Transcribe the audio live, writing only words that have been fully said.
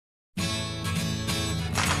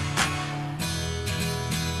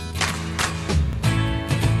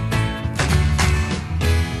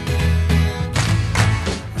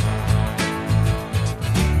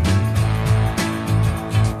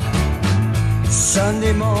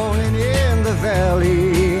Sunday morning in the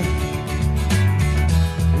valley,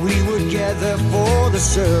 we would gather for the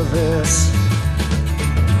service.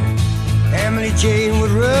 Emily Jane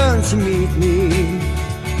would run to meet me.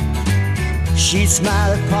 She'd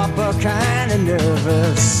smile at Papa, kinda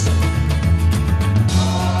nervous.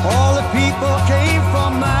 All the people came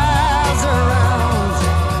from miles around,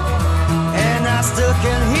 and I still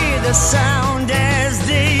can hear the sound as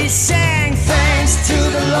they sang. Thanks to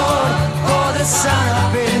the Lord for the sun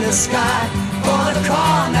up in the sky, for the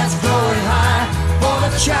corn that's growing high, for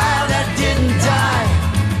the child that didn't die.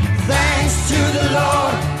 Thanks to the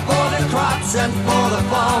Lord for the crops and for the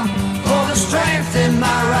farm, for the strength in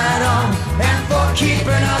my right arm, and for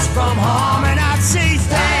keeping us from harm. And I'd say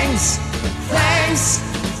thanks, thanks,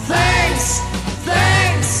 thanks,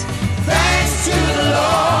 thanks, thanks to the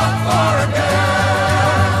Lord for a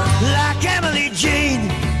girl like Emily Jane.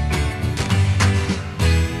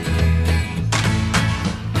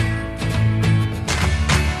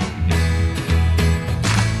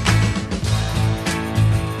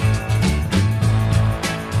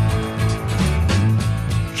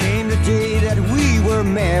 Came the day that we were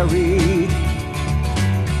married,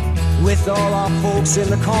 with all our folks in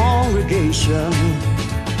the congregation.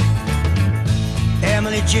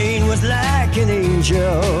 Emily Jane was like an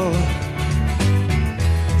angel,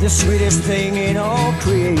 the sweetest thing in all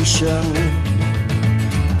creation.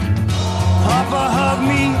 Papa hugged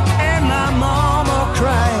me and my mama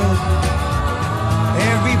cried.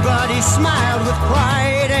 Everybody smiled with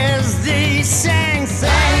pride as they sang.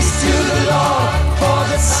 Thanks to the Lord for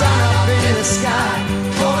the sun up in the sky,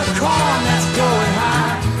 for the corn that's growing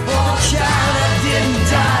high, for the child that didn't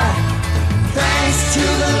die. Thanks to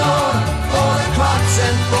the Lord for the crops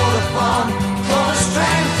and for the farm, for the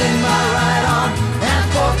strength in my right arm, and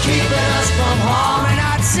for keeping us from harm. And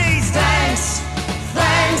I'd say thanks,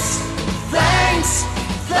 thanks, thanks,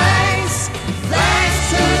 thanks, thanks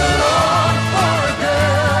to the Lord for a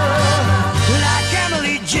girl like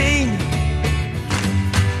Emily Jane.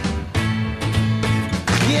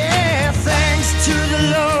 Yeah, thanks to the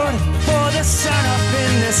Lord for the sun up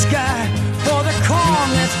in the sky,